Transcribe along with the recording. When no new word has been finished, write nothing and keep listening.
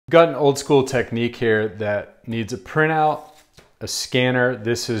Got an old school technique here that needs a printout, a scanner.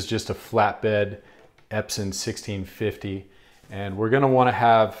 This is just a flatbed Epson 1650, and we're going to want to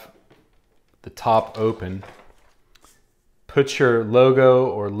have the top open. Put your logo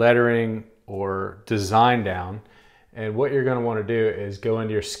or lettering or design down, and what you're going to want to do is go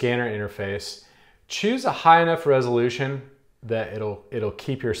into your scanner interface, choose a high enough resolution that it'll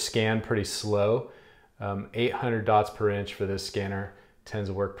keep your scan pretty slow. 800 dots per inch for this scanner tends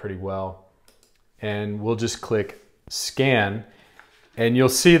to work pretty well. And we'll just click scan, and you'll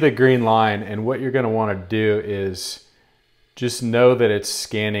see the green line, and what you're going to want to do is just know that it's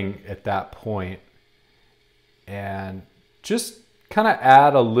scanning at that point, and just kind of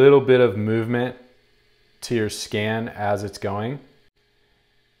add a little bit of movement to your scan as it's going.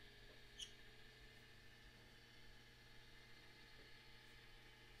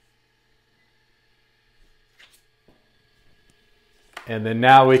 And then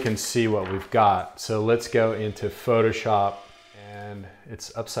now we can see what we've got. So let's go into Photoshop, and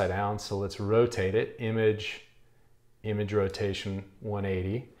it's upside down. So let's rotate it, image rotation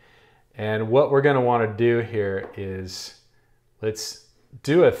 180. And what we're gonna wanna do here is, let's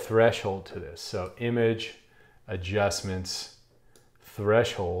do a threshold to this. So image, adjustments,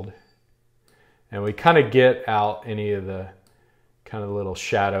 threshold. And we kind of get out any of the kind of little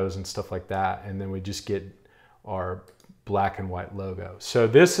shadows and stuff like that. And then we just get our black and white logo. So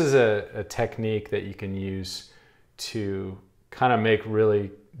this is a technique that you can use to kind of make really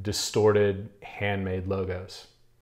distorted handmade logos.